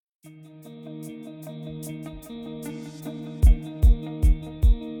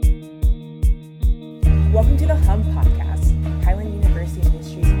Welcome to the Podcast, Highland University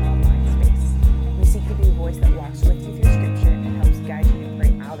Ministry's online space. We seek to be a voice that walks with you through Scripture and helps guide you to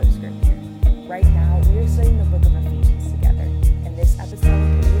pray out of Scripture. Right now, we are studying the book of Ephesians together. In this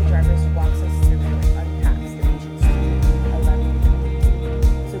episode, Leah Jarvis walks us through and unpacks Ephesians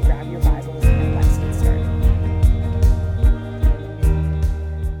 2:11-22. So grab your Bibles and let's get started.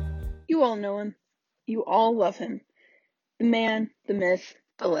 You all know him. You all love him. The man, the myth,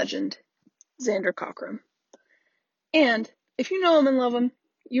 the legend, Xander Cockrum. And if you know him and love him,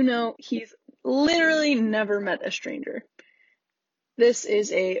 you know he's literally never met a stranger. This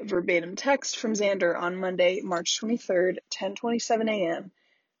is a verbatim text from Xander on Monday, March 23rd, 10:27 a.m.,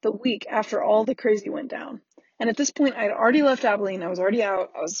 the week after all the crazy went down. And at this point, I'd already left Abilene. I was already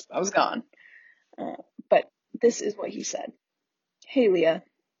out. I was gone. But this is what he said. Hey, Leah,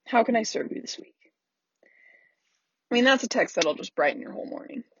 how can I serve you this week? I mean, that's a text that'll just brighten your whole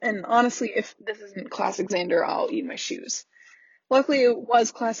morning. And honestly, if this isn't classic Xander, I'll eat my shoes. Luckily, it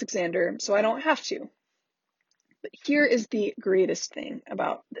was classic Xander, so I don't have to. But here is the greatest thing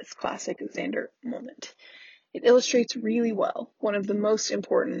about this classic Xander moment. It illustrates really well one of the most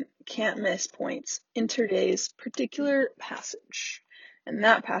important can't-miss points in today's particular passage. And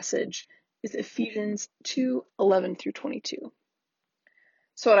that passage is Ephesians 2:11-22.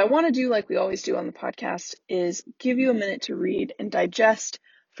 So what I want to do, like we always do on the podcast, is give you a minute to read and digest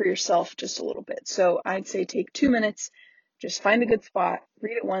for yourself just a little bit. So I'd say take 2 minutes, just find a good spot,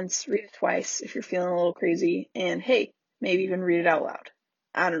 read it once, read it twice if you're feeling a little crazy, and hey, maybe even read it out loud.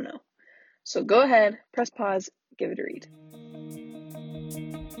 I don't know. So go ahead, press pause, give it a read.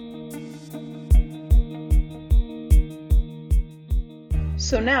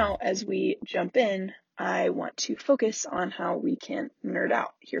 So now, as we jump in, I want to focus on how we can nerd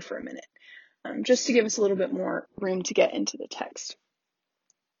out here for a minute, just to give us a little bit more room to get into the text.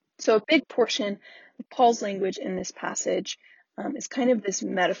 So a big portion of Paul's language in this passage is kind of this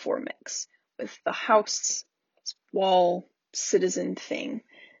metaphor mix with the house, wall, citizen thing.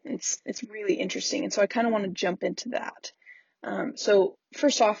 It's really interesting, and so I kind of want to jump into that. So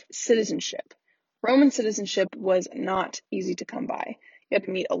first off, citizenship. Roman citizenship was not easy to come by. You had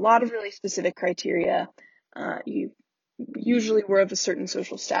to meet a lot of really specific criteria. You usually were of a certain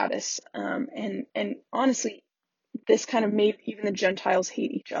social status. And honestly, this kind of made even the Gentiles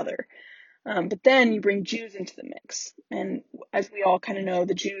hate each other. But then you bring Jews into the mix. And as we all kind of know,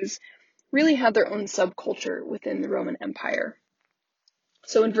 the Jews really had their own subculture within the Roman Empire.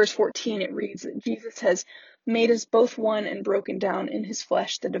 So in verse 14, it reads that Jesus has made us both one and broken down in his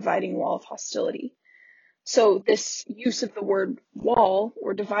flesh the dividing wall of hostility. So this use of the word wall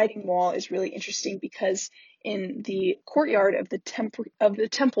or dividing wall is really interesting because in the courtyard of the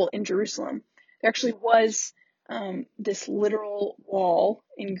temple in Jerusalem, there actually was this literal wall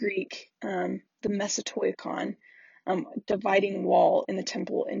in Greek, the Mesetoikon, dividing wall in the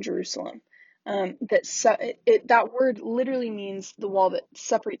temple in Jerusalem. That word literally means the wall that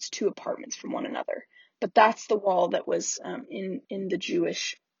separates two apartments from one another. But that's the wall that was in the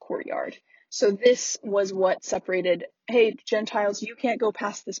Jewish courtyard. So this was what separated, hey, Gentiles, you can't go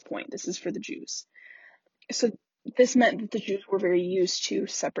past this point. This is for the Jews. So this meant that the Jews were very used to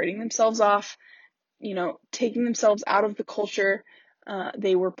separating themselves off, taking themselves out of the culture.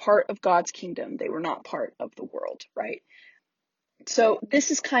 They were part of God's kingdom. They were not part of the world, right? So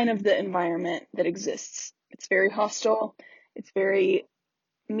this is kind of the environment that exists. It's very hostile. It's very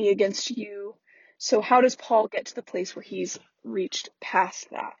me against you. So how does Paul get to the place where he's reached past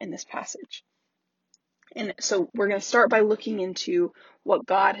that in this passage? And so we're going to start by looking into what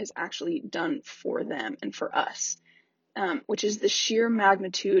God has actually done for them and for us, which is the sheer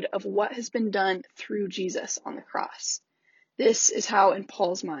magnitude of what has been done through Jesus on the cross. This is how, in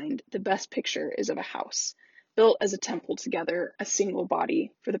Paul's mind, the best picture is of a house, built as a temple together, a single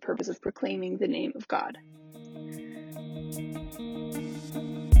body, for the purpose of proclaiming the name of God.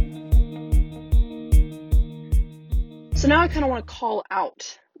 So now I kind of want to call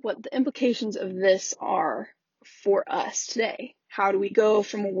out what the implications of this are for us today. How do we go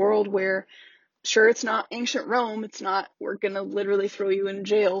from a world where, sure, it's not ancient Rome, it's not, we're going to literally throw you in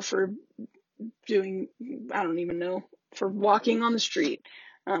jail for doing, I don't even know, for walking on the street.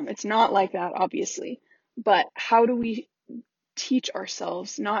 It's not like that, obviously. But how do we teach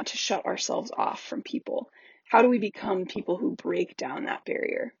ourselves not to shut ourselves off from people? How do we become people who break down that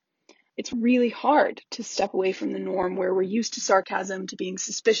barrier? It's really hard to step away from the norm where we're used to sarcasm, to being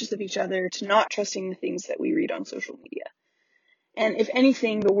suspicious of each other, to not trusting the things that we read on social media. And if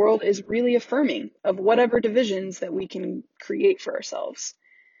anything, the world is really affirming of whatever divisions that we can create for ourselves.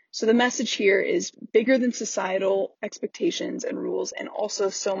 So the message here is bigger than societal expectations and rules, and also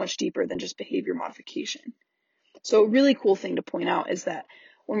so much deeper than just behavior modification. So a really cool thing to point out is that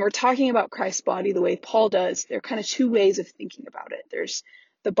when we're talking about Christ's body the way Paul does, there are kind of two ways of thinking about it. There's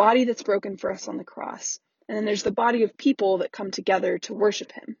the body that's broken for us on the cross, and then there's the body of people that come together to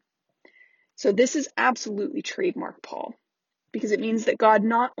worship him. So this is absolutely trademark Paul, because it means that God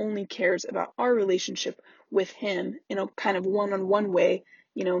not only cares about our relationship with him in a kind of one-on-one way,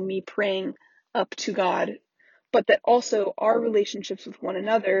 me praying up to God, but that also our relationships with one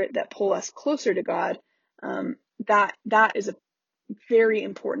another that pull us closer to God, that is a very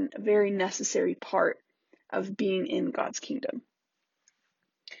important, a very necessary part of being in God's kingdom.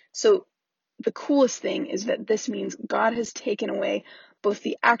 So the coolest thing is that this means God has taken away both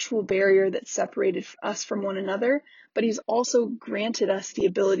the actual barrier that separated us from one another, but he's also granted us the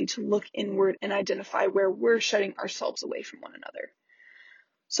ability to look inward and identify where we're shutting ourselves away from one another.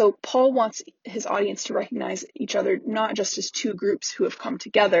 So Paul wants his audience to recognize each other not just as two groups who have come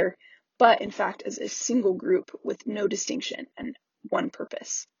together, but in fact as a single group with no distinction and one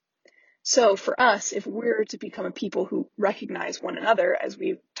purpose. So for us, if we're to become a people who recognize one another, as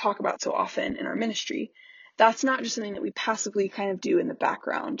we talk about so often in our ministry, that's not just something that we passively kind of do in the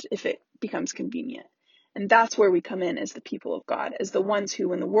background if it becomes convenient. And that's where we come in as the people of God, as the ones who,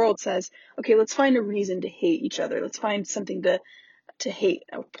 when the world says, okay, let's find a reason to hate each other, let's find something to hate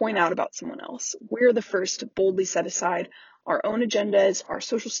or point out about someone else, we're the first to boldly set aside our own agendas, our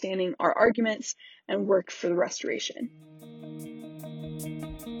social standing, our arguments, and work for the restoration.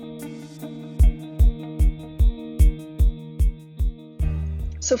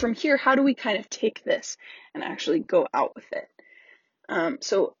 So from here, how do we kind of take this and actually go out with it?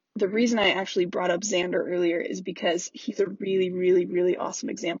 So the reason I actually brought up Xander earlier is because he's a really, really, really awesome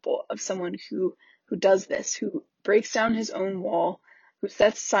example of someone who does this, who breaks down his own wall, who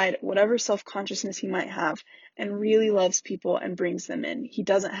sets aside whatever self-consciousness he might have and really loves people and brings them in. He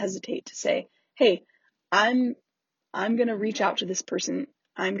doesn't hesitate to say, hey, I'm going to reach out to this person.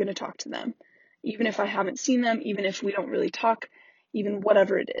 I'm going to talk to them, even if I haven't seen them, even if we don't really talk, even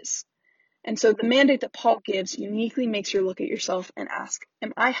whatever it is. And so the mandate that Paul gives uniquely makes you look at yourself and ask,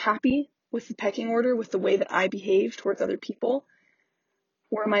 am I happy with the pecking order, with the way that I behave towards other people?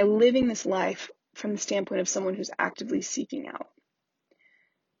 Or am I living this life from the standpoint of someone who's actively seeking out?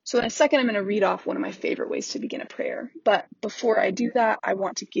 So in a second, I'm going to read off one of my favorite ways to begin a prayer. But before I do that, I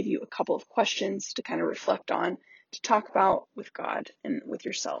want to give you a couple of questions to kind of reflect on, to talk about with God and with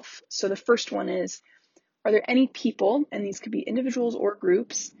yourself. So the first one is, are there any people, and these could be individuals or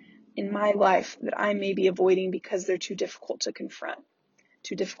groups, in my life that I may be avoiding because they're too difficult to confront,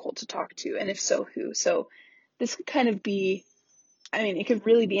 too difficult to talk to? And if so, who? So this could kind of be, it could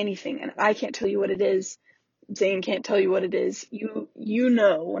really be anything. And I can't tell you what it is. Zane can't tell you what it is. You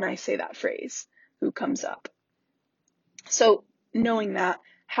know when I say that phrase, who comes up. So knowing that,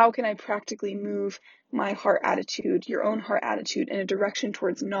 how can I practically move my heart attitude, your own heart attitude, in a direction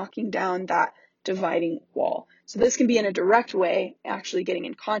towards knocking down that dividing wall? So this can be in a direct way, actually getting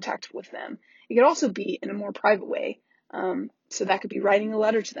in contact with them. It could also be in a more private way. So that could be writing a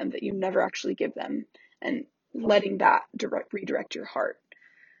letter to them that you never actually give them and letting that redirect your heart.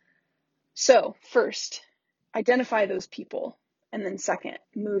 So first, identify those people. And then second,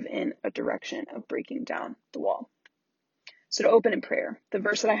 move in a direction of breaking down the wall. So to open in prayer, the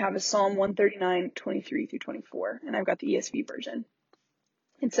verse that I have is Psalm 139, 23 through 24, and I've got the ESV version.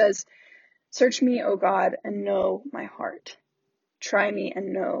 It says, "Search me, O God, and know my heart. Try me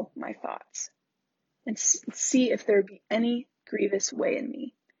and know my thoughts. And see if there be any grievous way in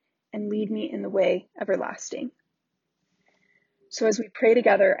me, and lead me in the way everlasting." So as we pray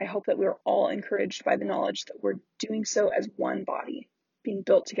together, I hope that we're all encouraged by the knowledge that we're doing so as one body, being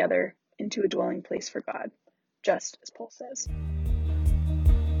built together into a dwelling place for God, just as Paul says.